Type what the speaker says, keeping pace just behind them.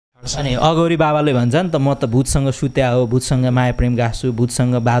अनि अघोरी बाबाले भन्छ नि त म त भूतसँग सुत्या हो, भूतसँग माया प्रेम गाँच्छु,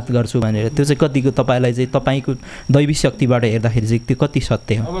 भूतसँग बात गर्छु भनेर, त्यो चाहिँ कतिको तपाईँलाई चाहिँ तपाईँको दैविक शक्तिबाट हेर्दाखेरि चाहिँ त्यो कति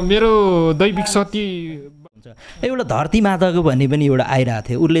सत्य हो? अब मेरो दैविक शक्ति एउटा धरती माताको भन्ने पनि एउटा आइरहेको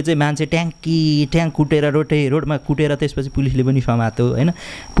थियो, उसले चाहिँ मान्छे ट्याङ्क कुटेर रोडमा कुटेर त्यसपछि पुलिसले पनि समात्यो होइन,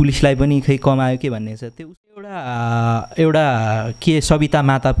 पुलिसलाई पनि खै कमायो के भन्ने छ। त्यो एउटा के सविता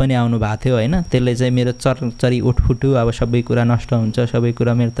माता पनि आउनु भएको थियो होइन, त्यसले चाहिँ मेरो चरी उठफुटु अब सबै कुरा नष्ट हुन्छ, सबै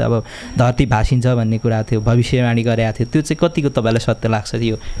कुरा मेरो त अब धरती भाँसिन्छ भन्ने कुरा थियो, भविष्यवाणी गरेको थियो। त्यो चाहिँ कतिको तपाईँलाई सत्य लाग्छ?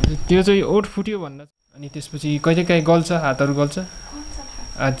 त्यो चाहिँ ओठ फुट्यो भन्न, अनि त्यसपछि कहिलेकाहीँ गल्छ, हातहरू गल्छ,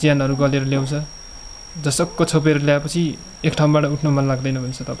 हात ज्यानहरू गलेर ल्याउँछ, जसक्क छोपेर ल्याएपछि एक ठाउँबाट उठ्न मन लाग्दैन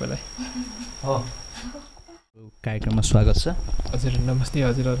भन्छ तपाईँलाई। कार्यक्रममा स्वागत छ। हजुर नमस्ते,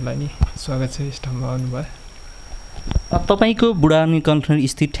 हजुरहरूलाई नि स्वागत छ, यस ठाउँमा आउनुभयो। तपाईँको बुढानी कन्ट्रोल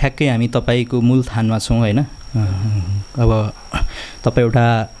स्थित ठ्याक्कै हामी तपाईँको मूल थानमा छौँ होइन। अब तपाईँ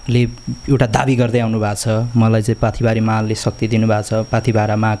एउटा दाबी गर्दै आउनु भएको छ, मलाई चाहिँ पाथिभारी माले शक्ति दिनुभएको छ,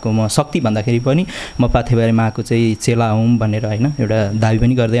 पाथिभारा माको म शक्ति भन्दाखेरि पनि म पाथिभारी माको चाहिँ चेला हुँ भनेर होइन एउटा दाबी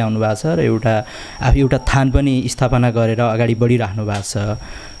पनि गर्दै आउनु भएको छ, र एउटा थान पनि स्थापना गरेर अगाडि बढिराख्नु भएको छ।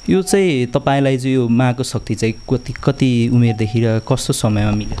 यो चाहिँ तपाईँलाई चाहिँ यो माको शक्ति चाहिँ कति उमेरदेखि र कस्तो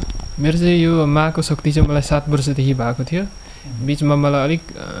समयमा मिल्यो? मेरो चाहिँ यो माको शक्ति चाहिँ मलाई 7 वर्षदेखि भएको थियो। बिचमा मलाई अलिक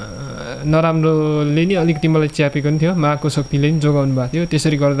नराम्रोले नि अलिकति मलाई च्यापेको पनि थियो, माको शक्तिले नि जोगाउनु भएको थियो।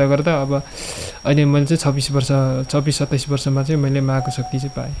 त्यसरी गर्दा गर्दा अब अहिले मैले चाहिँ 26-27 वर्षमा चाहिँ मैले माको शक्ति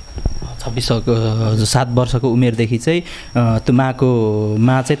चाहिँ पाएँ। 7 वर्षको उमेरदेखि चाहिँ त्यो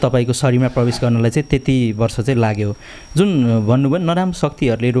मा चाहिँ तपाईँको शरीरमा प्रवेश गर्नलाई चाहिँ त्यति वर्ष चाहिँ लाग्यो। जुन भन्नुभयो नराम्रो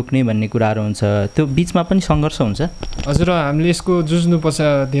शक्तिहरूले रोक्ने भन्ने कुराहरू हुन्छ, त्यो बिचमा पनि सङ्घर्ष हुन्छ? हजुर, हामीले यसको जुझ्नुपर्छ,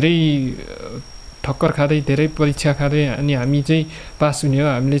 धेरै ठक्कर खाँदै, धेरै परीक्षा खाँदै अनि हामी चाहिँ पास हुने हो।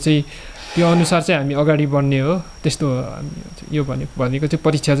 हामीले चाहिँ त्यो अनुसार चाहिँ हामी अगाडि बढ्ने हो। त्यस्तो हो यो भनेको चाहिँ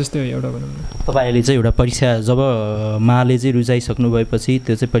परीक्षा जस्तै हो एउटा भनौँ न। तपाईँले चाहिँ एउटा परीक्षा जब माले चाहिँ रुचाइसक्नु भएपछि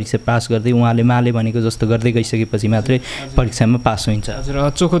त्यो चाहिँ परीक्षा पास गर्दै उहाँले माले भनेको जस्तो गर्दै गइसकेपछि मात्रै परीक्षामा पास हुन्छ। हजुर,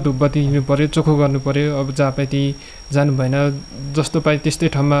 चोखो धुपबत्ती दिनु पऱ्यो, चोखो गर्नु पऱ्यो। अब जहाँ पाए त्यही जानु भएन, जस्तो पाए त्यस्तै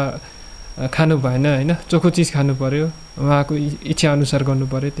ठाउँमा खानु भएन होइन, चोखो चिज खानु पऱ्यो, उहाँको इच्छा अनुसार गर्नु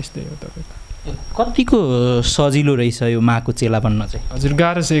पऱ्यो, त्यस्तै हो तपाईँको। कतिको सजिलो रहेछ यो माको चेला बन्न चाहिँ? हजुर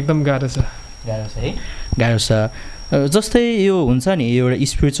गाह्रो छ, एकदम गाह्रो छ। गाह्रो छ है, गाह्रो छ। जस्तै यो हुन्छ नि एउटा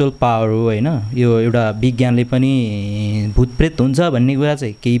स्पिरिचुअल पावर हो होइन, यो एउटा विज्ञानले पनि भूतप्रेत हुन्छ भन्ने कुरा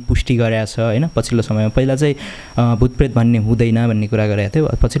चाहिँ केही पुष्टि गरेको छ होइन पछिल्लो समयमा। पहिला चाहिँ भूतप्रेत भन्ने हुँदैन भन्ने कुरा गरेको थियो,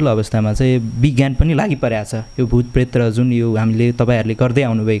 पछिल्लो अवस्थामा चाहिँ विज्ञान पनि लागिपरेको छ यो भूतप्रेत र जुन यो तपाईँहरूले गर्दै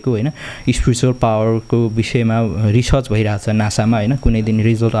आउनुभएको होइन स्पिरिचुअल पावरको विषयमा रिसर्च भइरहेछ नासामा होइन, कुनै दिन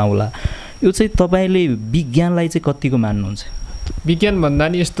रिजल्ट आउला। यो चाहिँ तपाईँले विज्ञानलाई चाहिँ कतिको मान्नुहुन्छ? विज्ञान भन्दा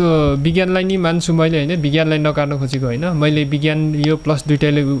नि यस्तो विज्ञानलाई नि मान्छु मैले होइन, विज्ञानलाई नकार्न खोजेको होइन। मैले विज्ञान यो प्लस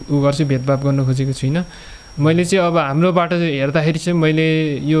दुइटैले गर्छु, भेदभाव गर्न खोजेको छुइनँ मैले चाहिँ। अब हाम्रोबाट हेर्दाखेरि चाहिँ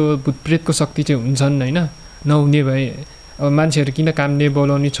मैले यो भूतप्रेतको शक्ति चाहिँ हुन्छन् होइन, नहुने भए अब मान्छेहरू किन काम्ने,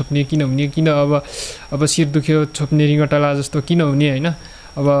 बोलाउने, छोप्ने किन हुने, किन अब शिर दुख्यो छोप्ने, रिङ्गटला जस्तो किन हुने होइन।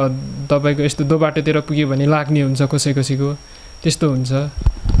 अब तपाईँको यस्तो दो बाटोतिर पुग्यो भने लाग्ने हुन्छ कसैको, त्यस्तो हुन्छ।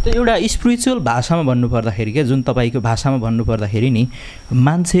 त्यो एउटा स्पिरिचुअल भाषामा भन्नुपर्दाखेरि क्या, जुन तपाईँको भाषामा भन्नुपर्दाखेरि नि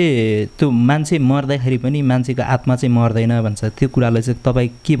मान्छे मर्दाखेरि पनि मान्छेको आत्मा चाहिँ मर्दैन भन्छ, त्यो कुरालाई चाहिँ तपाईँ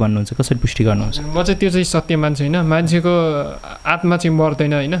के भन्नुहुन्छ, कसरी पुष्टि गर्नुहुन्छ? म चाहिँ त्यो चाहिँ सत्य मान्छु होइन। मान्छेको आत्मा चाहिँ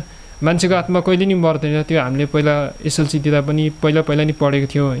मर्दैन होइन, मान्छेको आत्मा कहिले नि मर्दैन। त्यो हामीले पहिला एसएलसी दिँदा पनि पहिला नि पढेको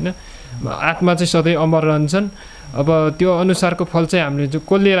थियौँ होइन। आत्मा चाहिँ सधैँ अमर रहन्छन्। अब त्यो अनुसारको फल चाहिँ हामीले जो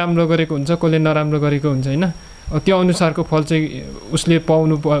कसले राम्रो गरेको हुन्छ, कसले नराम्रो गरेको हुन्छ होइन, त्यो अनुसारको फल चाहिँ उसले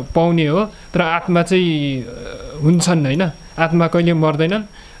पाउने हो। तर आत्मा चाहिँ हुन्छन् होइन, आत्मा कहिले मर्दैनन्।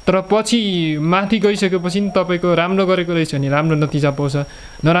 तर पछि माथि गइसकेपछि नि तपाईँको राम्रो गरेको रहेछ भने राम्रो नतिजा पाउँछ,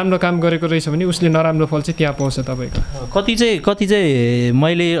 नराम्रो काम गरेको रहेछ भने उसले नराम्रो फल चाहिँ त्यहाँ पाउँछ तपाईँको। कति चाहिँ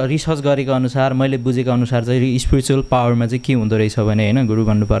मैले रिसर्च गरेको अनुसार, मैले बुझेको अनुसार चाहिँ स्पिरिचुअल पावरमा चाहिँ के हुँदो रहेछ भने होइन गुरु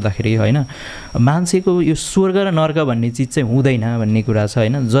भन्नुपर्दाखेरि होइन, मान्छेको यो स्वर्ग र नर्क भन्ने चिज चाहिँ हुँदैन भन्ने कुरा छ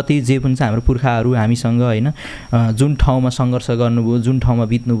होइन। जति जे पनि छ हाम्रो पुर्खाहरू हामीसँग होइन, जुन ठाउँमा सङ्घर्ष गर्नुभयो, जुन ठाउँमा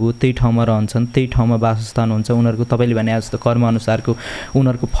बित्नुभयो, त्यही ठाउँमा रहन्छन्, त्यही ठाउँमा वासस्थान हुन्छ उनीहरूको। तपाईँले भने जस्तो कर्मअनुसारको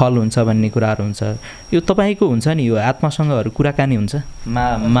उनीहरूको फल हुन्छ भन्ने कुराहरू हुन्छ। यो तपाईँको हुन्छ नि यो आत्मासँगहरू कुराकानी हुन्छ,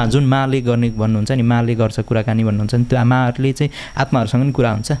 जुन माले गर्ने भन्नुहुन्छ नि, माले गर्छ कुराकानी भन्नुहुन्छ नि, त्यो माहरूले चाहिँ आत्माहरूसँग नि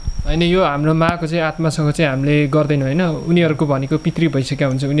कुरा हुन्छ होइन। यो हाम्रो माको चाहिँ आत्मासँग चाहिँ हामीले गर्दैनौँ होइन, उनीहरूको भनेको पितृ भइसकेका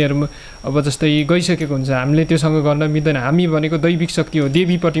हुन्छ, उनीहरू अब जस्तै गइसकेको हुन्छ, हामीले त्योसँग गर्न मिल्दैन। हामी भनेको दैविक शक्ति हो,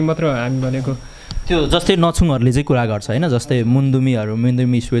 देवीपट्टि मात्र हो हामी भनेको। त्यो जस्तै नछुङहरूले चाहिँ कुरा गर्छ होइन, जस्तै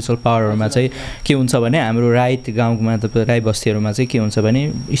मुन्दुमी स्पिरिचुअल पावरहरूमा चाहिँ के हुन्छ भने हाम्रो राई गाउँमा त राई बस्तीहरूमा चाहिँ के हुन्छ भने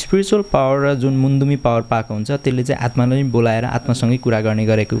स्पिरिचुअल पावर र जुन मुन्दुमी पावर पाएको हुन्छ त्यसले चाहिँ आत्मालाई बोलाएर आत्मासँगै कुरा गर्ने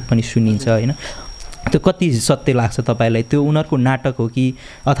गरेको पनि सुनिन्छ होइन। त्यो कति सत्य लाग्छ तपाईँलाई? त्यो उनीहरूको नाटक हो कि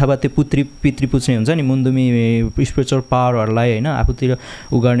अथवा त्यो पितृ पुज्ने हुन्छ नि मुन्दुमी स्पिरिचुअल पावरहरूलाई होइन, आफूतिर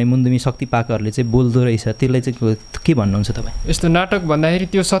उ गर्ने मुन्दुमी शक्ति पाएकोहरूले चाहिँ बोल्दो रहेछ, त्यसलाई चाहिँ के भन्नुहुन्छ तपाईँ? यस्तो नाटक भन्दाखेरि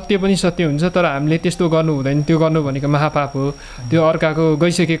त्यो सत्य पनि सत्य हुन्छ, तर हामीले त्यस्तो गर्नु हुँदैन। त्यो गर्नु भनेको महापाप हो। त्यो अर्काको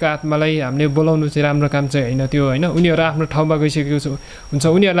गइसकेको आत्मालाई हामीले बोलाउनु चाहिँ राम्रो काम चाहिँ होइन त्यो होइन। उनीहरू आफ्नो ठाउँमा गइसकेको हुन्छ,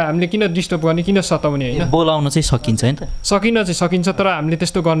 उनीहरूलाई हामीले किन डिस्टर्ब गर्ने, किन सताउने होइन? बोलाउन चाहिँ सकिन्छ नि त? सकिन्छ, तर हामीले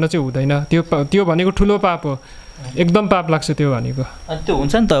त्यस्तो गर्न चाहिँ हुँदैन। त्यो भनेको ठुलो पाप हो, एकदम पाप लाग्छ त्यो भनेको। अनि त्यो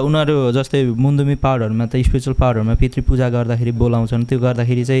हुन्छ नि त, उनीहरू जस्तै मुन्दुमी पावरहरूमा त स्पिरिचुअल पावरहरूमा पितृ पूजा गर्दाखेरि बोलाउँछन्, त्यो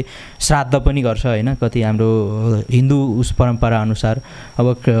गर्दाखेरि चाहिँ श्राद्ध पनि गर्छ होइन। कति हाम्रो हिन्दू परम्परा अनुसार अब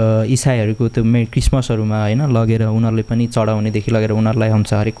इसाईहरूको त्यो क्रिसमसहरूमा होइन लगेर उनीहरूले पनि चढाउनेदेखि लगेर उनीहरूलाई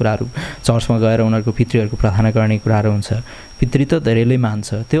हुन्छ हरेक कुराहरू चर्चमा गएर उनीहरूको पितृहरूको प्रार्थना गर्ने कुराहरू हुन्छ। पितृ त धेरैले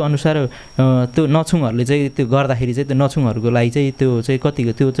मान्छ, त्यो अनुसार त्यो नछुङहरूले चाहिँ त्यो गर्दाखेरि चाहिँ त्यो नछुङहरूको लागि चाहिँ त्यो चाहिँ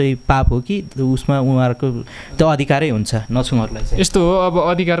कतिको त्यो चाहिँ पाप हो कि उसमा उहाँहरूको त्यो अधिकारै हुन्छ नछुङहरूलाई चाहिँ? यस्तो हो, अब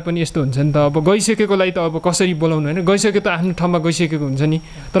अधिकार पनि यस्तो हुन्छ नि त। अब गइसकेकोलाई त अब कसरी बोलाउनु होइन, गइसक्यो त आफ्नो ठाउँमा गइसकेको हुन्छ नि,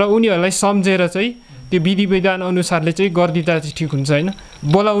 तर उनीहरूलाई सम्झेर चाहिँ त्यो विधि विधान अनुसारले चाहिँ गरिदिँदा चाहिँ ठिक हुन्छ होइन।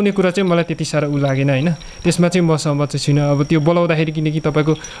 बोलाउने कुरा चाहिँ मलाई त्यति साह्रो लागेन होइन, त्यसमा चाहिँ म सहमत चाहिँ छुइनँ। अब त्यो बोलाउँदाखेरि किनकि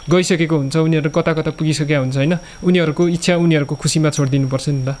तपाईँको गइसकेको हुन्छ, उनीहरू कता कता पुगिसकेका हुन्छ होइन, उनीहरूको इच्छा उनीहरूको खुसीमा छोडिदिनुपर्छ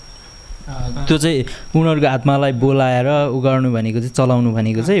नि त। त्यो चाहिँ उनीहरूको आत्मालाई बोलाएर उ गर्नु भनेको चाहिँ चलाउनु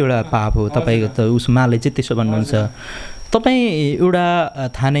भनेको चाहिँ एउटा पाप हो। तपाईँको त उसमाले चाहिँ त्यसो भन्नुहुन्छ। तपाईँ एउटा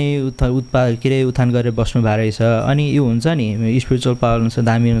थानै उत्थान गरेर बस्नु भएको रहेछ, अनि यो हुन्छ नि स्पिरिचुअल पावर अनुसार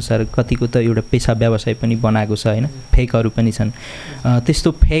दामी अनुसार कतिको त एउटा पेसा व्यवसाय पनि बनाएको छ होइन, फेकहरू पनि छन्।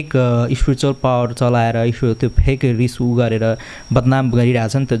 त्यस्तो फेक स्पिरिचुअल पावर चलाएर त्यो फेक रिस गरेर बदनाम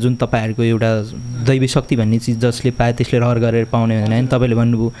गरिरहेछ नि त, जुन तपाईँहरूको एउटा दैवी शक्ति भन्ने चिज जसले पाए त्यसले रहर गरेर पाउने होइन। तपाईँले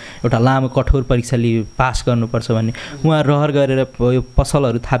भन्नुभयो एउटा लामो कठोर परीक्षाले पास गर्नुपर्छ भन्ने, उहाँ रहर गरेर यो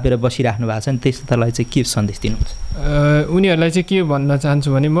पसलहरू थापेर बसिराख्नु भएको छ नि, त्यस्तोलाई चाहिँ के सन्देश दिनुहुन्छ? उनीहरूलाई चाहिँ के भन्न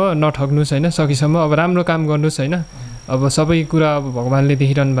चाहन्छु भने म नठग्नुहोस् होइन, सकेसम्म अब राम्रो काम गर्नुहोस् होइन। अब सबै कुरा अब भगवान्ले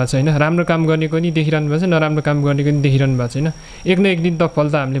देखिरहनु भएको छ होइन, राम्रो काम गर्नेको नि देखिरहनु भएको छ, नराम्रो काम गर्नेको नि देखिरहनु भएको छैन। एक न एक दिन त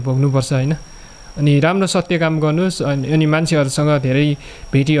फल त हामीले भोग्नुपर्छ होइन। अनि राम्रो सत्य काम गर्नुहोस्, अनि मान्छेहरूसँग धेरै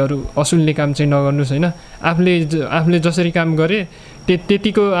भेटीहरू असुल्ने काम चाहिँ नगर्नुहोस् होइन। आफूले जसरी काम गरे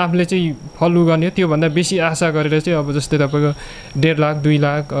त्यतिको आफूले चाहिँ फल गर्ने हो, त्योभन्दा बेसी आशा गरेर चाहिँ अब जस्तै तपाईँको 1.5 लाख 2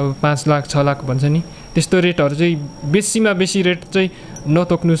 लाख अब 5 लाख 6 लाख भन्छ नि, त्यस्तो रेटहरू चाहिँ बेसीमा बेसी रेट चाहिँ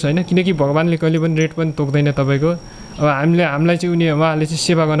नतोक्नुहोस् होइन, किनकि भगवान्ले कहिले पनि रेट पनि तोक्दैन तपाईँको। अब हामीलाई चाहिँ उहाँले चाहिँ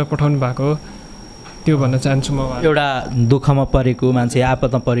सेवा गर्न पठाउनु भएको हो, त्यो भन्न चाहन्छु म। एउटा दुःखमा परेको मान्छे,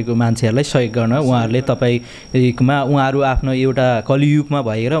 आपतमा परेको मान्छेहरूलाई सहयोग गर्न उहाँहरूले तपाईँमा उहाँहरू आफ्नो एउटा कलियुगमा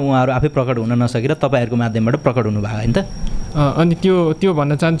भएर उहाँहरू आफै प्रकट हुन नसकेर तपाईँहरूको माध्यमबाट प्रकट हुनुभएको होइन त? अनि त्यो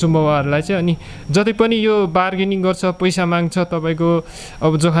भन्न चाहन्छु म उहाँहरूलाई चाहिँ। अनि जति पनि यो बार्गेनिङ गर्छ, पैसा माग्छ तपाईँको,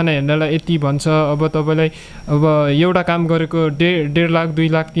 अब जोखाना हेर्नलाई यति भन्छ, अब तपाईँलाई अब एउटा काम गरेको 1.5 लाख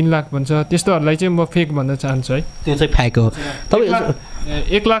 2 लाख 3 लाख भन्छ, त्यस्तोहरूलाई चाहिँ म फेक भन्न चाहन्छु है। त्यो चाहिँ फेक हो। तपाईँ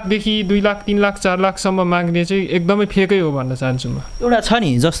 1 लाखदेखि 2 लाख 3 लाख 4 लाखसम्म माग्ने चाहिँ एकदमै फेकै हो भन्न चाहन्छु म। एउटा छ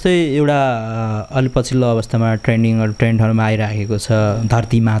नि जस्तै एउटा अलि पछिल्लो अवस्थामा ट्रेन्डहरूमा आइराखेको छ,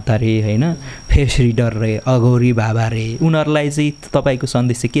 धरती माता रे होइन, फेस रिडर रे, अघोरी बाबा रे, उनीहरूलाई चाहिँ तपाईँको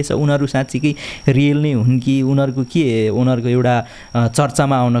सन्देश चाहिँ के छ? उनीहरू साँच्चीकै रियल नै हुन् कि उनीहरूको के उनीहरूको एउटा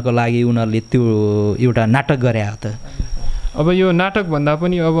चर्चामा आउनको लागि उनीहरूले त्यो एउटा नाटक गरे हो त? अब यो नाटक भन्दा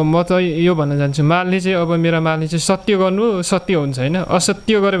पनि अब म चाहिँ यो भन्न चाहन्छु, मालले चाहिँ अब मेरा मालले चाहिँ सत्य गर्नु सत्य हुन्छ होइन,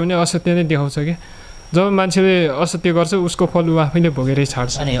 असत्य गऱ्यो भने असत्य नै देखाउँछ क्या। जब मान्छेले असत्य गर्छ उसको फल ऊ आफैले भोगेरै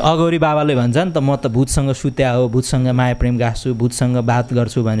छाड्छ। अनि अघोरी बाबाले भन्छ नि त, म त भूतसँग सुत्या हो, भूतसँग माया प्रेम गाँच्छु, भूतसँग बात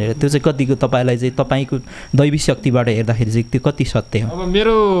गर्छु भनेर, त्यो चाहिँ कतिको तपाईँलाई चाहिँ तपाईँको दैविक शक्तिबाट हेर्दाखेरि चाहिँ त्यो कति सत्य हो? अब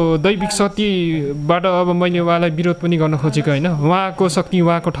मेरो दैविक शक्तिबाट अब मैले उहाँलाई विरोध पनि गर्न खोजेको होइन, उहाँको शक्ति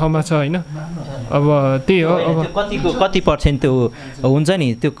उहाँको ठाउँमा छ होइन। अब त्यही हो। अब कति पर्सेन्ट त्यो हुन्छ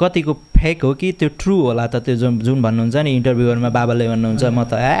नि, त्यो कतिको फेक हो कि त्यो ट्रु होला त? त्यो जुन भन्नुहुन्छ नि इन्टरभ्यूहरूमा बाबाले भन्नुहुन्छ म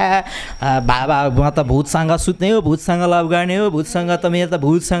त बाबा म त भूतसँग सुत्ने हो, भूतसँग लभ गर्ने हो, भूतसँग त मेरो त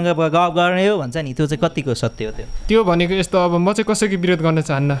भूतसँग गफ गर्ने हो भन्छ नि, त्यो चाहिँ कतिको सत्य हो? त्यो भनेको यस्तो, अब म चाहिँ कसैको विरोध गर्न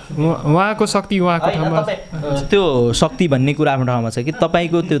चाहन्न, उहाँको शक्ति उहाँको ठाउँमा। त्यो शक्ति भन्ने कुरा आफ्नो ठाउँमा छ कि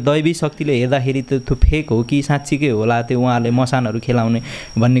तपाईँको त्यो दैवी शक्तिले हेर्दाखेरि त्यो फेक हो कि साँच्चीकै होला, त्यो उहाँले मसानहरू खेलाउने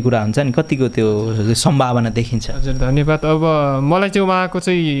भन्ने कुरा हुन्छ नि, कतिको त्यो सम्भावना देखिन्छ? हजुर धन्यवाद। अब मलाई चाहिँ उहाँको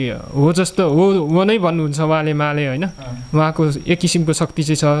चाहिँ हो जस्तो हो नै भन्नुहुन्छ उहाँले माले होइन, उहाँको एक किसिमको शक्ति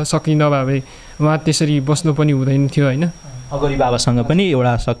चाहिँ छ, शक्ति नभए उहाँ त्यसरी बस्नु पनि हुँदैन थियो होइन। अघोरी बाबासँग पनि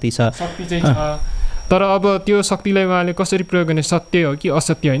एउटा शक्ति छ, शक्ति चाहिँ छ। तर अब त्यो शक्तिलाई उहाँले कसरी प्रयोग गर्ने, सत्य हो कि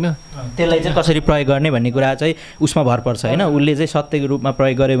असत्य होइन, त्यसलाई चाहिँ कसरी प्रयोग गर्ने भन्ने कुरा चाहिँ उसमा भर पर्छ होइन। उसले चाहिँ सत्यको रूपमा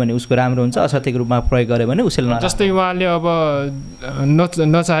प्रयोग गर्यो भने उसको राम्रो हुन्छ, असत्यको रूपमा प्रयोग गर्यो भने उसले नराम्रो। जस्तै उहाँले अब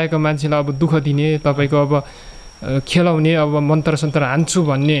नचाहेको मान्छेलाई अब दुःख दिने, तपाईँको अब खेलाउने, अब मन्त्र सन्त्र हान्छु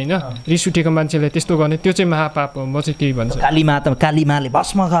भन्ने होइन, रिस उठेको मान्छेलाई त्यस्तो गर्ने, त्यो चाहिँ महापाप हो। म चाहिँ त्यही भन्छु। कालीमाले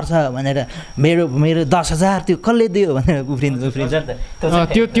भस्म गर्छ भनेर मेरो 10,000 त्यो कसले दियो भनेर उफ्रिन्छ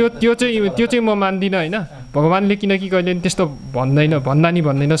त्यो चाहिँ म मान्दिनँ होइन। भगवान्ले किनकि कहिले पनि त्यस्तो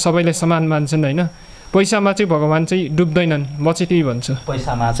भन्दैन, सबैलाई समान मान्छन् होइन। पैसामा चाहिँ भगवान् चाहिँ डुब्दैनन्, म चाहिँ त्यही भन्छु।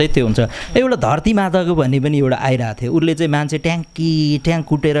 पैसामा चाहिँ त्यो हुन्छ। एउटा धरती माताको भन्ने पनि एउटा आइरहेको थियो, उसले चाहिँ मान्छे ट्याङ्क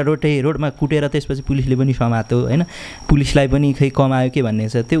कुटेर रोडमा कुटेर त्यसपछि पुलिसले पनि समात्यो होइन, पुलिसलाई पनि खै कमायो के भन्ने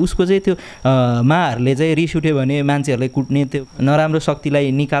छ। त्यो उसको चाहिँ त्यो माहरूले चाहिँ रिस उठ्यो भने मान्छेहरूलाई कुट्ने, त्यो नराम्रो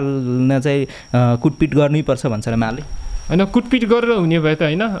शक्तिलाई निकाल्न चाहिँ कुटपिट गर्नैपर्छ भन्छ र माले होइन। कुटपिट गरेर हुने भए त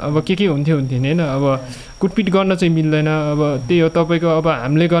होइन, अब के हुन्थ्यो होइन। अब कुटपिट गर्न चाहिँ मिल्दैन। अब त्यही हो तपाईँको, अब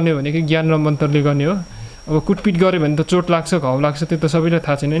हामीले गर्ने भनेको ज्ञान र मन्त्रले गर्ने हो। अब कुटपिट गऱ्यो भने त चोट लाग्छ, घाउ लाग्छ, त्यो त सबैलाई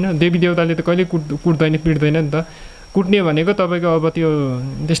थाहा छैन होइन। देवी देवताले त कहिले कुट्दैन, पिट्दैन नि त। कुट्ने भनेको तपाईँको अब त्यो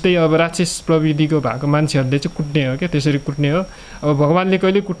त्यस्तै अब राक्षस प्रविधिको भएको मान्छेहरूले चाहिँ कुट्ने हो क्या, त्यसरी कुट्ने हो। अब भगवान्ले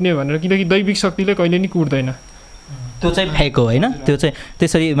कहिले कुट्ने भनेर, किनकि दैविक शक्तिले कहिले नि कुट्दैन। त्यो चाहिँ फेक हो होइन। त्यो चाहिँ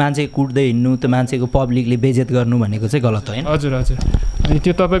त्यसरी मान्छे कुट्दै हिँड्नु, त्यो मान्छेको पब्लिकले बेइज्जत गर्नु भनेको चाहिँ गलत होइन। हजुर। अनि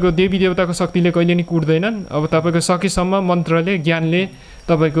त्यो तपाईँको देवी देवताको शक्तिले कहिले नि कुट्दैनन्। अब तपाईँको सकेसम्म मन्त्रले, ज्ञानले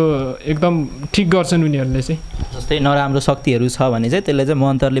तपाईँको एकदम ठिक गर्छन् उनीहरूले चाहिँ। जस्तै नराम्रो शक्तिहरू छ भने चाहिँ त्यसलाई चाहिँ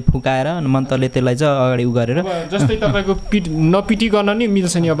मन्त्रले फुकाएर, मन्त्रले त्यसलाई चाहिँ अगाडि उ गरेर, जस्तै तपाईँको नपिटी गर्न नि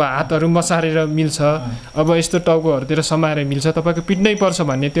मिल्छ नि। अब हातहरू मसारेर मिल्छ, अब यस्तो टाउकोहरूतिर समाएर मिल्छ, तपाईँको पिट्नै पर्छ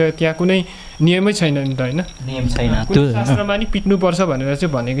भन्ने त्यहाँ कुनै नियमै छैन नि त होइन। नियम छैन, त्यो शास्त्रमा नि पिट्नुपर्छ भनेर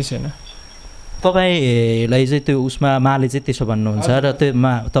चाहिँ भनेकै छैन। तपाईँलाई चाहिँ त्यो उसमा माले चाहिँ त्यसो भन्नुहुन्छ र त्यो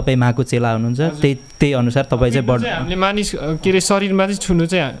तपाईँ माको चेला हुनुहुन्छ, त्यही अनुसार तपाईँ चाहिँ हामीले मानिस के अरे शरीरमा चाहिँ छुनु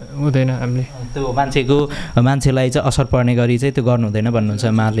चाहिँ हुँदैन। हामीले त्यो मान्छेलाई चाहिँ असर पर्ने गरी चाहिँ त्यो गर्नु हुँदैन भन्नुहुन्छ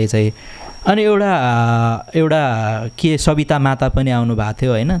माले चाहिँ। अनि एउटा के सविता माता पनि आउनु भएको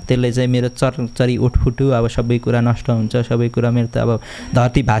थियो होइन, त्यसले चाहिँ मेरो चरी उठफुटु, अब सबै कुरा नष्ट हुन्छ, सबै कुरा मेरो त अब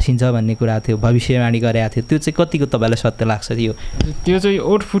धरती भासिन्छ भन्ने कुरा थियो, भविष्यवाणी गरेको थियो। त्यो चाहिँ कतिको तपाईँलाई सत्य लाग्छ? त्यो चाहिँ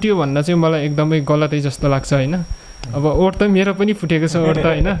ओठ फुट्यो भन्न चाहिँ मलाई एकदमै गलतै जस्तो लाग्छ होइन। अब ओठ त मेरो पनि फुटेको छ, ओठ त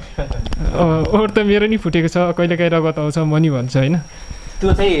होइन, ओठ त मेरो नि फुटेको छ, कहिलेकाहीँ रगत आउँछ म नि भन्छु होइन।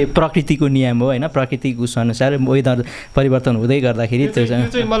 त्यो चाहिँ प्रकृतिको नियम हो होइन, प्राकृतिक उसअनुसार वेदर परिवर्तन हुँदै गर्दाखेरि त्यो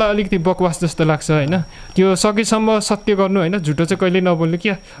चाहिँ मलाई अलिकति बकवास जस्तो लाग्छ होइन। त्यो सकेसम्म सत्य गर्नु होइन, झुटो चाहिँ कहिले नबोल्नु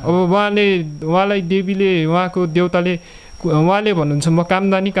क्या। अब उहाँलाई देवीले, उहाँको देवताले उहाँले भन्नुहुन्छ म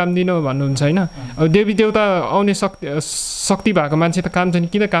कामदानी कामदिनँ भन्नुहुन्छ होइन। अब देवी देवता आउने शक्ति भएको मान्छे त काम छैन,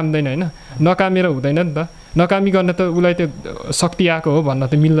 किन कामदैन होइन। नकामेर हुँदैन नि त, नकामी गर्न त उसलाई त्यो शक्ति आएको हो भन्न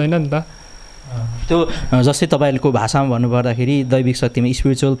त मिल्दैन नि त। त्यो जस्तै तपाईँको भाषामा भन्नुपर्दाखेरि दैविक शक्तिमा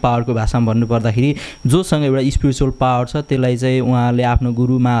स्पिरिचुअल पावरको भाषामा भन्नुपर्दाखेरि जोसँग एउटा स्पिरिचुअल पावर छ त्यसलाई चाहिँ उहाँले आफ्नो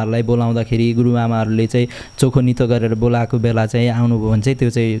गुरुमाहरूलाई बोलाउँदाखेरि गुरुमामाहरूले चाहिँ चोखो नितो गरेर बोलाएको बेला चाहिँ आउनुभयो भने चाहिँ त्यो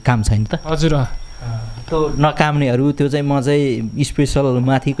चाहिँ काम छैन त। हजुर। त्यो नकाम्नेहरू त्यो चाहिँ म चाहिँ स्पेसल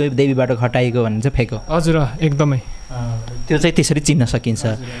माथिकै देवीबाट खटाइएको भन्ने चाहिँ फेक हो। हजुर एकदमै। त्यो चाहिँ त्यसरी चिन्न सकिन्छ।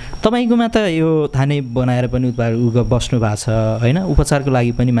 तपाईँकोमा त यो थाने बनाएर पनि बस्नु भएको छ होइन, उपचारको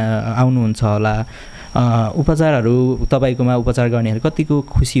लागि पनि आउनुहुन्छ होला। उपचारहरू तपाईँकोमा उपचार गर्नेहरू कतिको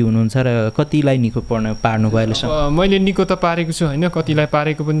खुसी हुनुहुन्छ र कतिलाई निको पार्नु भयो अहिलेसम्म? मैले निको त पारेको छु होइन, कतिलाई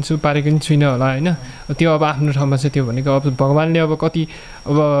पारेको पनि छु, पारेको पनि छुइनँ होला होइन। त्यो अब आफ्नो ठाउँमा चाहिँ त्यो भनेको अब भगवान्ले अब कति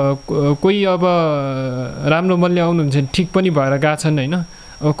अब कोही अब राम्रो मनले आउनुहुन्छ ठिक पनि भएर गएको छन् होइन।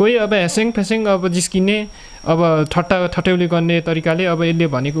 अब कोही अब हेसेङ फेसेङ अब जिस्किने, अब ठट्यौली गर्ने तरिकाले अब यसले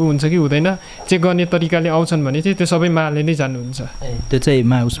भनेको हुन्छ कि हुँदैन चेक गर्ने तरिकाले आउँछन् भने चाहिँ त्यो सबै माले नै जान्नुहुन्छ। त्यो चाहिँ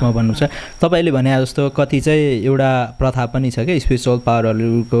उसमा भन्नुहुन्छ। तपाईँले भने जस्तो कति चाहिँ एउटा प्रथा पनि छ क्या, स्पिरिचुअल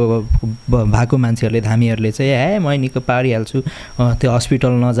पावरहरूको भएको मान्छेहरूले, धामीहरूले चाहिँ म निको पारिहाल्छु, त्यो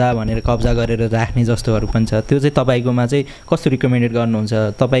हस्पिटल नजा भनेर कब्जा गरेर राख्ने जस्तोहरू पनि छ। त्यो चाहिँ तपाईँकोमा चाहिँ कस्तो रिकमेन्डेड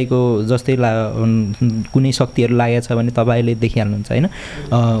गर्नुहुन्छ? तपाईँको जस्तै कुनै शक्तिहरू लागेको छ भने तपाईँले देखिहाल्नुहुन्छ होइन,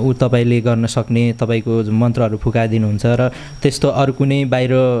 ऊ तपाईँले गर्न सक्ने तपाईँको मन्त्रहरू फुकाइदिनुहुन्छ र त्यस्तो अरू कुनै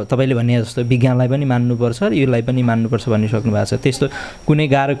बाहिर तपाईँले भने जस्तो विज्ञानलाई पनि मान्नुपर्छ र यसलाई पनि मान्नुपर्छ भन्ने सक्नु भएको छ। त्यस्तो कुनै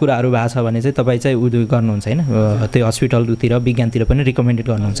गाह्रो कुराहरू भएको छ भने चाहिँ तपाईँ चाहिँ उयो गर्नुहुन्छ होइन, त्यो हस्पिटलतिर विज्ञानतिर पनि रिकमेन्डेड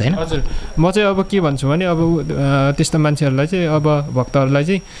गर्नुहुन्छ होइन? हजुर। म चाहिँ अब के भन्छु भने अब त्यस्तो मान्छेहरूलाई चाहिँ अब भक्तहरूलाई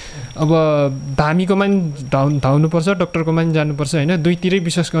चाहिँ अब धामीकोमा पनि धाउनुपर्छ, डक्टरकोमा पनि जानुपर्छ होइन। दुईतिरै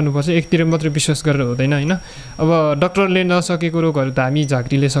विश्वास गर्नुपर्छ, एकतिर मात्रै विश्वास गरेर हुँदैन होइन। अब डक्टरले नसकेको रोगहरू धामी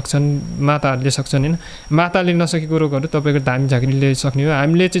झाँक्रीले सक्छन्, माताहरूले सक्छन् होइन। माताले नसकेको रोगहरू तपाईँको धामी झाँक्रीले सक्ने हो।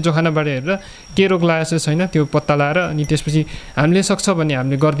 हामीले चाहिँ जोखानाबाट हेरेर के रोग लागेको छैन त्यो पत्ता लगाएर अनि त्यसपछि हामीले सक्छ भने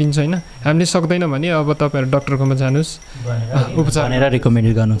हामीले गरिदिन्छ होइन। हामीले सक्दैन भने अब तपाईँहरू डक्टरकोमा जानुहोस् उपचार भनेर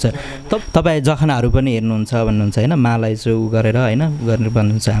रिकमेन्ड गर्नुहुन्छ। तपाईँ जखनाहरू पनि हेर्नुहुन्छ भन्नुहुन्छ होइन, मालाई चाहिँ उ गरेर होइन गरेर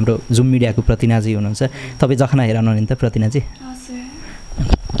भन्नुहुन्छ। हाम्रो जुम मिडियाको प्रतिनाजी हुनुहुन्छ, तपाईँ जखना हेराउनु नि त प्रतिनाजी?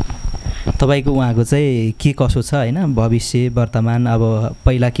 तपाईँको उहाँको चाहिँ के कसो छ होइन, भविष्य वर्तमान अब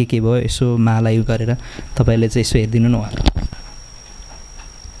पहिला के भयो यसो मालाई उ गरेर तपाईँले चाहिँ यसो हेरिदिनु न उहाँको।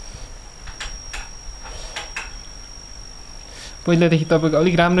 पहिलादेखि तपाईँको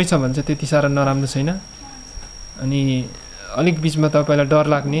अलिक राम्रै छ भन्छ, त्यति साह्रो नराम्रो छैन। अनि अलिक बिचमा तपाईँलाई डर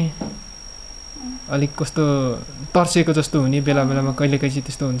लाग्ने, अलिक कस्तो तर्सेको जस्तो हुने, बेला बेलामा कहिलेकाहीँ चाहिँ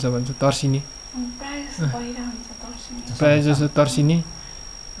त्यस्तो हुन्छ भन्छ, तर्सिने प्रायः जस्तो तर्सिने।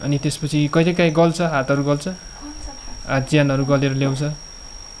 अनि त्यसपछि कहिलेकाहीँ गल्छ, हातहरू गल्छ, हात ज्यानहरू गलेर ल्याउँछ,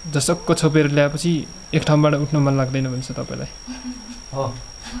 जसक्को छोपेर ल्याएपछि एक ठाउँबाट उठ्न मन लाग्दैन भन्छ तपाईँलाई।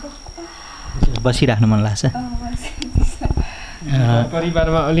 बसिराख्नु मन लाग्छ।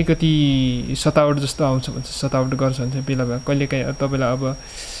 परिवारमा अलिकति सतावट जस्तो आउँछ भन्छ, सतावट गर्छ भन्छ बेला बेला कहिलेकाहीँ तपाईँलाई। अब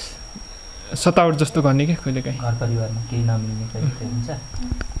सतावट जस्तो गर्ने क्या कहिलेकाहीँ घर परिवारमा केही नमिल्ने हुन्छ,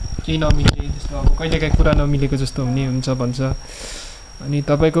 केही नमिल्ने जस्तो, अब कहिलेकाहीँ कुरा नमिलेको जस्तो हुने हुन्छ भन्छ। अनि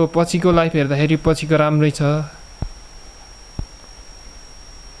तपाईँको पछिको लाइफ हेर्दाखेरि पछिको राम्रै छ।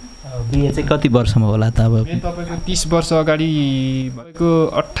 बिहे चाहिँ कति वर्षमा होला त? अब तपाईँको 30 वर्ष अगाडि भएको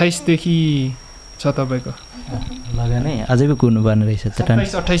 28 देखि छ तपाईँको। लगानै अझै पो कुर्नुपर्ने रहेछ।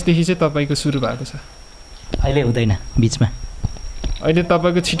 27-28 देखि चाहिँ तपाईँको सुरु भएको छ। अहिले हुँदैन बिचमा? अहिले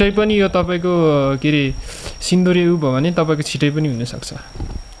तपाईँको छिटै पनि यो तपाईँको के अरे सिन्दुरी उ भयो भने तपाईँको छिटै पनि हुनसक्छ,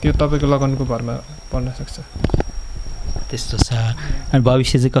 त्यो तपाईँको लगनको भरमा पर्न सक्छ। त्यस्तो छ। अनि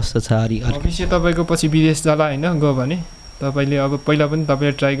भविष्य चाहिँ कस्तो छ? भविष्य तपाईँको पछि विदेश जाला होइन, गयो भने तपाईँले अब पहिला पनि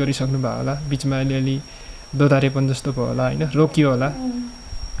तपाईँले ट्राई गरिसक्नु भयो होला, बिचमा अलिअलि दोधारेपन जस्तो भयो होला होइन, रोकियो होला।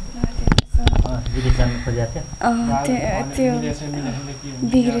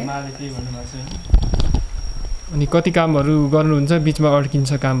 अनि कति कामहरू गर्नुहुन्छ बिचमा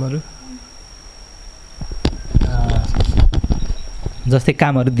अड्किन्छ कामहरू, जस्तै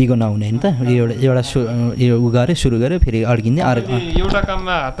कामहरू दिगो नहुने नि त, एउटा यो उ गऱ्यो सुरु गऱ्यो फेरि अड्किने। एउटा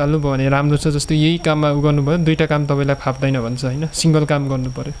काममा हात हाल्नु भयो भने राम्रो छ, जस्तो यही काममा उ गर्नुभयो दुईवटा काम तपाईँलाई फाप्दैन भन्छ होइन, सिङ्गल काम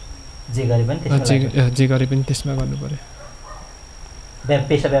गर्नु पऱ्यो, जे गरे पनि त्यसमा गर्नु पऱ्यो।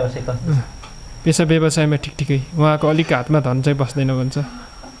 पेसा व्यवसायमा ठिक ठिकै, उहाँको अलिक हातमा धन चाहिँ बस्दैन भन्छ।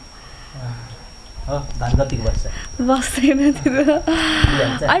 बस्दैन त्यो।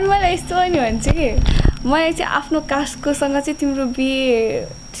 अनि मलाई यस्तो पनि भन्छ कि मलाई चाहिँ आफ्नो कास्टकोसँग चाहिँ तिम्रो बिहे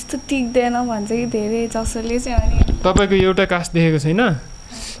त्यस्तो टिक्दैन भन्छ कि धेरै जसोले चाहिँ। अनि तपाईँको एउटा कास्ट देखेको छैन,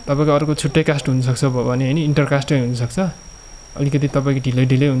 तपाईँको अर्को छुट्टै कास्ट हुनसक्छ भयो भने होइन, इन्टरकास्टै हुनसक्छ, अलिकति तपाईँको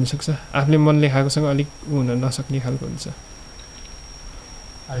ढिलै हुनसक्छ, आफूले मनले खाएकोसँग अलिक हुन नसक्ने खालको हुन्छ।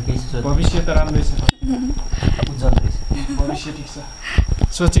 भविष्य त राम्रै छ, भविष्य ठिक छ,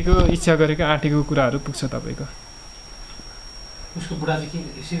 सोचेको इच्छा गरेको आँटेको कुराहरू पुग्छ तपाईँको। उसको बुढा चाहिँ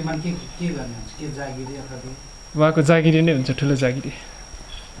के श्रीमान के गर्ने हुन्छ, के जागिरी अथवा उहाँको जागिरी नै हुन्छ, ठुलो जागिरी।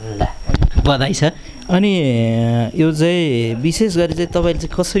 बधाई छ। अनि यो चाहिँ विशेष गरी चाहिँ तपाईँले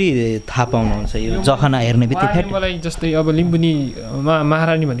चाहिँ कसरी थाहा पाउनुहुन्छ यो जखना हेर्ने बित्तिकै? मलाई जस्तै अब लिम्बुनीमा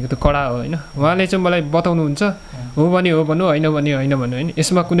महारानी भनेको त कडा हो होइन, उहाँले चाहिँ मलाई बताउनुहुन्छ, हो भने हो भन्नु, होइन भने होइन भन्नु होइन,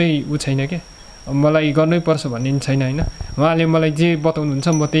 यसमा कुनै ऊ छैन क्या, मलाई गर्नै पर्छ भन्ने छैन होइन, उहाँले मलाई जे बताउनुहुन्छ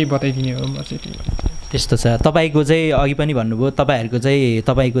म त्यही बताइदिने हो, म चाहिँ त्यही भन्छु। त्यस्तो छ। तपाईँको चाहिँ अघि पनि भन्नुभयो तपाईँको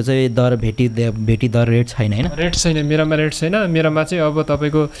चाहिँ दर भेटी दर रेट छैन होइन? रेट छैन, मेरोमा रेट छैन। मेरोमा चाहिँ अब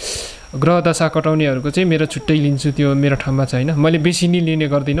तपाईँको ग्रह दशा कटाउनेहरूको चाहिँ मेरो छुट्टै लिन्छु, त्यो मेरो ठाउँमा चाहिँ होइन, मैले बेसी नै लिने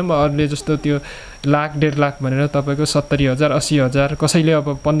गर्दिनँ। म अरूले जस्तो त्यो 1,00,000 1.5 लाख भनेर तपाईँको 70,000 80,000 कसैले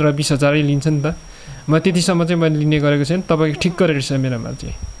अब 15-20 हजारै लिन्छ नि त, म त्यतिसम्म चाहिँ मैले लिने गरेको छैन। तपाईँको ठिक्क रेट छ मेरोमा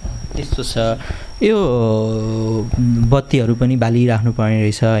चाहिँ। त्यस्तो छ। यो बत्तीहरू पनि बालिराख्नु पर्ने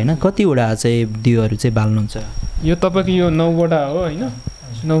रहेछ होइन, कतिवटा चाहिँ दियोहरू चाहिँ बाल्नुहुन्छ? यो तपाईँको यो 9वटा हो होइन,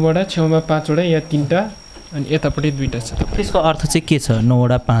 9वटा, छेउमा 5वटा या 3टा, अनि यतापट्टि 2टा छ। त्यसको अर्थ चाहिँ के छ?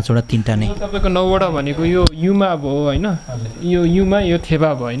 9वटा 5वटा 3टा नै? तपाईँको 9वटा भनेको यो युमा भयो होइन, यो युमा यो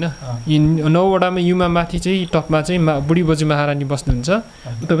थेबा भयो होइन, यी 9वटामा युमा माथि चाहिँ टपमा चाहिँ बुढी बजू महारानी बस्नुहुन्छ,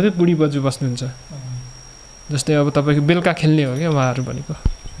 उतापट्टि बुढी बजू बस्नुहुन्छ। जस्तै अब तपाईँको बेलुका खेल्ने हो क्या उहाँहरू भनेको।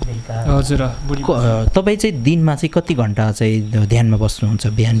 हजुर। तपाईँ चाहिँ दिनमा चाहिँ कति घन्टा चाहिँ ध्यानमा बस्नुहुन्छ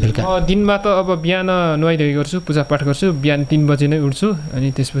बिहान बेलुका? दिनमा त अब बिहान नुहाइधुवाइ गर्छु, पूजापाठ गर्छु, बिहान 3 बजे नै उठ्छु,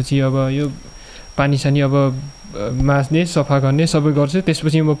 अनि त्यसपछि अब यो पानी अब माझ्ने सफा गर्ने सबै गर्छु,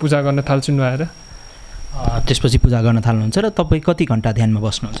 त्यसपछि म पूजा गर्न थाल्छु नुहाएर। त्यसपछि पूजा गर्न थाल्नुहुन्छ र तपाईँ कति घन्टा ध्यानमा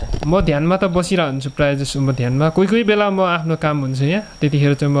बस्नुहुन्छ? म ध्यानमा त बसिरहन्छु प्रायः जसो म ध्यानमा कोही बेला म आफ्नो काम हुन्छ यहाँ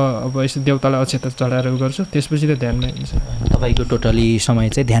त्यतिखेर चाहिँ म अब यसो देवतालाई अक्षता चढाएर गर्छु त्यसपछि त ध्यानमै हुन्छ। तपाईँको टोटली समय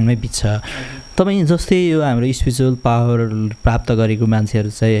चाहिँ ध्यानमै बित्छ। तपाईँ जस्तै यो हाम्रो स्पिरिचुअल पावर प्राप्त गरेको मान्छेहरू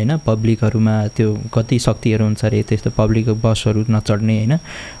चाहिँ होइन पब्लिकहरूमा त्यो कति शक्तिहरू हुन्छ अरे त्यस्तो पब्लिक बसहरू नचढ्ने होइन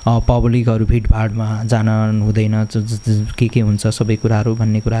पब्लिकहरू भिडभाडमा जान हुँदैन के हुन्छ सबै कुराहरू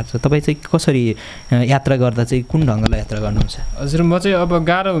भन्ने कुराहरू छ। तपाईँ चाहिँ कसरी यात्रा गर्दा चाहिँ कुन ढङ्गले यात्रा गर्नुहुन्छ? हजुर म चाहिँ अब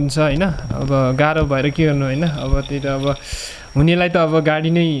गाह्रो हुन्छ होइन अब गाह्रो भएर के गर्नु होइन अब त्यही त अब हुनेलाई त अब गाडी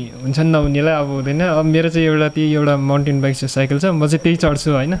नै हुन्छ नि नहुनेलाई अब हुँदैन। अब मेरो चाहिँ एउटा माउन्टेन बाइक छ साइकल छ म चाहिँ त्यही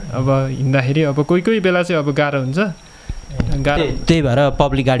चढ्छु होइन अब हिँड्दाखेरि अब कोही बेला चाहिँ अब गाह्रो हुन्छ त्यही भएर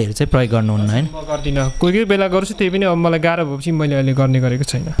पब्लिक गाडीहरू चाहिँ प्रयोग गर्नुहुन्न होइन? म गर्दिनँ कोही बेला गर्छु त्यही पनि अब मलाई गाह्रो भएपछि मैले अहिले गर्ने गरेको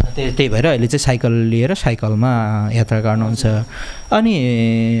छैन। त्यही भएर अहिले चाहिँ साइकल लिएर साइकलमा यात्रा गर्नुहुन्छ। अनि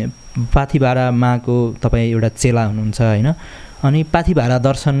पाथिभारा माको तपाईँ एउटा चेला हुनुहुन्छ होइन अनि पाथिभारा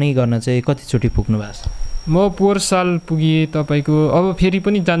दर्शन नै गर्न चाहिँ कतिचोटि पुग्नु भएको छ? म पोहोर साल पुगेँ तपाईँको अब फेरि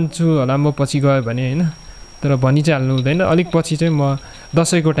पनि जान्छु होला म पछि गयो भने होइन तर भनि चाहिँ हाल्नु हुँदैन अलिक पछि चाहिँ म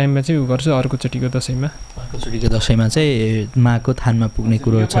दसैँको टाइममा चाहिँ उ गर्छु अर्कोचोटिको दसैँमा चाहिँ माको थानमा पुग्ने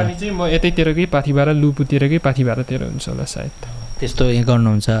कुरो छ। चाहिँ म यतैतिरकै पाथिभारा लुपुतिरकै पाथिभारातिर हुन्छ होला सायद त्यस्तो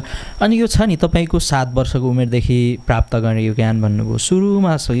गर्नुहुन्छ। अनि यो छ नि तपाईँको 7 वर्षको उमेरदेखि प्राप्त गर्ने यो ज्ञान भन्नुभयो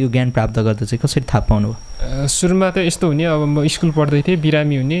सुरुमा यो ज्ञान प्राप्त गर्दा चाहिँ कसरी थाहा पाउनुभयो? सुरुमा त यस्तो हुने अब म स्कुल पढ्दै थिएँ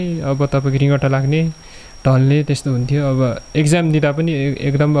बिरामी हुने अब तपाईँको रिङ्गटा लाग्ने ढल्ने त्यस्तो हुन्थ्यो अब एक्जाम दिँदा पनि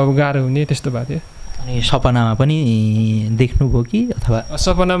एकदम अब गाह्रो हुने त्यस्तो भएको थियो। अनि सपनामा पनि देख्नुभयो कि अथवा?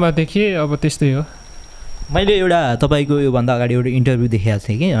 सपनामा देखेँ अब त्यस्तै हो। मैले एउटा तपाईँको योभन्दा अगाडि एउटा इन्टरभ्यू देखाएको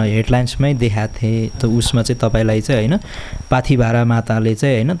थिएँ कि हेडलाइन्समै देखाएको थिएँ त उसमा चाहिँ तपाईँलाई चाहिँ होइन पाथिभारा माताले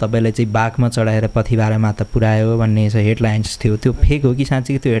चाहिँ होइन तपाईँलाई चाहिँ बाघमा चढाएर पाथिभारा माता पुऱ्यायो भन्ने चाहिँ हेडलाइन्स थियो त्यो फेक हो कि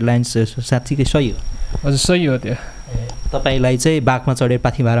साँच्चीकै त्यो हेडलाइन्स साँच्चीकै सही हो? हजुर सही हो त्यो। तपाईँलाई चाहिँ बाघमा चढेर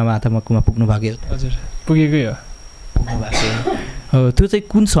पाथिभारा मातामा पुग्नु भएको हो? हजुर पुगेकै हो। त्यो चाहिँ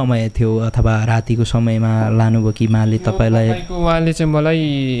कुन समय थियो अथवा रातिको समयमा लानुभयो कि माले तपाईँलाई? उहाँले चाहिँ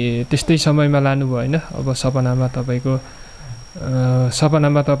मलाई त्यस्तै समयमा लानुभयो होइन अब सपनामा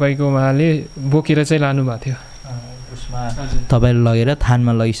तपाईँको उहाँले बोकेर चाहिँ लानुभएको थियो। उसमा तपाईँले लगेर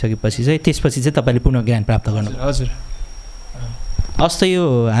थानमा लगिसकेपछि चाहिँ त्यसपछि चाहिँ तपाईँले पुनः ज्ञान प्राप्त गर्नु? हजुर। हस् त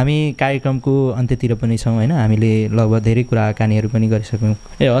यो हामी कार्यक्रमको अन्त्यतिर पनि छौँ होइन हामीले लगभग धेरै कुराकानीहरू पनि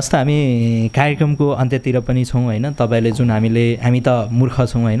गरिसक्यौँ। हस् त हामी कार्यक्रमको अन्त्यतिर पनि छौँ होइन तपाईँले जुन हामी त मूर्ख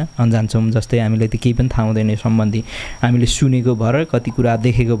छौँ होइन अन्जान छौँ जस्तै हामीले त केही पनि थाहा हुँदैन सम्बन्धी हामीले सुनेको भर कति कुरा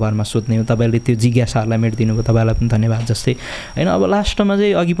देखेको भरमा सोध्ने हो तपाईँले त्यो जिज्ञासाहरूलाई मेटिदिनु भयो तपाईँलाई पनि धन्यवाद। जस्तै होइन अब लास्टमा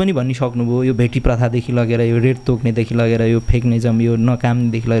चाहिँ अघि पनि भनिसक्नुभयो यो भेटी प्रथादेखि लगेर यो रेट तोक्नेदेखि लगेर यो फेक्नेजम यो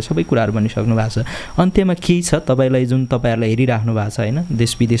नकाम्नेदेखि लगेर सबै कुराहरू भनिसक्नु भएको छ। अन्त्यमा केही छ तपाईँलाई जुन तपाईँहरूलाई हेरिराख्नु भएको छ होइन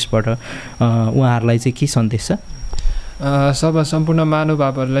देश विदेशबाट उहाँहरूलाई चाहिँ के सन्देश छ? सम्पूर्ण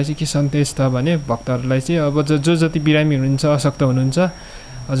महानुभावहरूलाई चाहिँ के सन्देश छ भने भक्तहरूलाई चाहिँ अब जो जति बिरामी हुनुहुन्छ अशक्त हुनुहुन्छ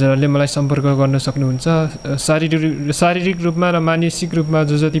हजुरहरूले मलाई सम्पर्क गर्न सक्नुहुन्छ। शारीरिक रूपमा र मानसिक रूपमा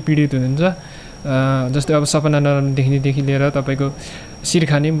जो जति पीडित हुनुहुन्छ जस्तै अब सपना नराम्रो देख्नेदेखि लिएर तपाईँको शिर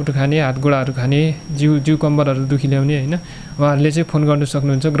खाने मुटु खाने हात गोडाहरू खाने जिउ कम्मरहरू दुखी ल्याउने होइन उहाँहरूले चाहिँ फोन गर्नु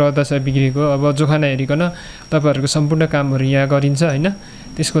सक्नुहुन्छ। ग्रह दशा बिग्रेको अब जोखाना हेरिकन तपाईँहरूको सम्पूर्ण कामहरू यहाँ गरिन्छ होइन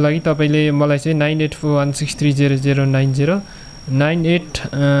त्यसको लागि तपाईँले मलाई चाहिँ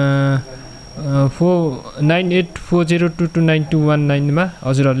 9841630090 9840229219मा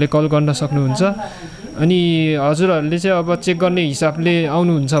हजुरहरूले कल गर्न सक्नुहुन्छ। अनि हजुरहरूले चाहिँ अब चेक गर्ने हिसाबले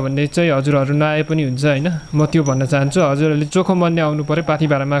आउनुहुन्छ भन्ने चाहिँ हजुरहरू नआए पनि हुन्छ होइन म त्यो भन्न चाहन्छु। हजुरहरूले चोखो मनले आउनु पऱ्यो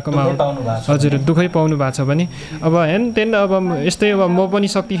पाथिभारा माकोमा हजुर दुःखै पाउनु भएको छ भने अब हेनतेन अब यस्तै अब म पनि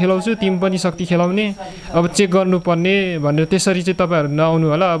शक्ति खेलाउँछु तिमी पनि शक्ति खेलाउने अब चेक गर्नुपर्ने भनेर त्यसरी चाहिँ तपाईँहरू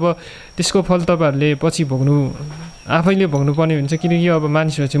नआउनु होला। अब त्यसको फल तपाईँहरूले पछि आफैले भोग्नुपर्ने हुन्छ किनकि अब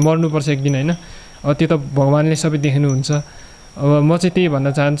मानिसहरू चाहिँ मर्नुपर्छ एक दिन होइन अब त्यो त भगवान्ले सबै देख्नुहुन्छ। अब म चाहिँ त्यही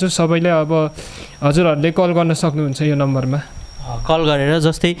भन्न चाहन्छु सबैले अब हजुरहरूले कल गर्न सक्नुहुन्छ यो नम्बरमा कल गरेर।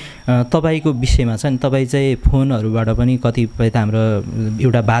 जस्तै तपाईँको विषयमा छ नि तपाईँ चाहिँ फोनहरूबाट पनि कतिपय त हाम्रो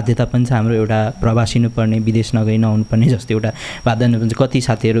एउटा बाध्यता पनि छ हाम्रो एउटा प्रवासिनुपर्ने विदेश नगई नहुनुपर्ने जस्तै एउटा बाध्यता पनि कति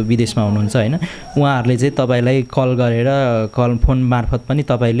साथीहरू विदेशमा हुनुहुन्छ होइन उहाँहरूले चाहिँ तपाईँलाई कल गरेर फोन मार्फत पनि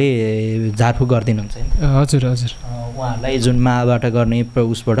तपाईँले झारफुक गरिदिनुहुन्छ? हजुर हजुर उहाँहरूलाई जुन माबाट गर्ने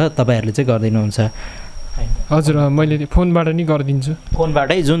उसबाट तपाईँहरूले चाहिँ गरिदिनुहुन्छ? हजुर मैले फोनबाट नि गरिदिन्छु।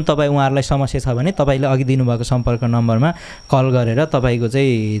 फोनबाटै जुन तपाईँ उहाँहरूलाई समस्या छ भने तपाईँले अघि दिनुभएको सम्पर्क नम्बरमा कल गरेर तपाईँको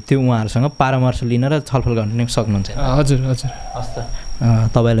चाहिँ त्यो उहाँहरूसँग परामर्श लिन र छलफल गर्न सक्नुहुन्छ? हजुर हजुर। हस् त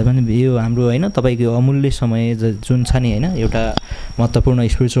तपाईँलाई पनि यो हाम्रो होइन तपाईँको अमूल्य समय जुन छ नि होइन एउटा महत्त्वपूर्ण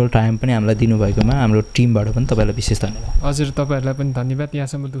स्पिरिचुअल टाइम पनि हामीलाई दिनुभएकोमा हाम्रो टिमबाट पनि तपाईँलाई विशेष धन्यवाद। हजुर तपाईँहरूलाई पनि धन्यवाद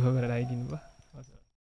यहाँसम्म दुःख गरेर आइदिनु भयो।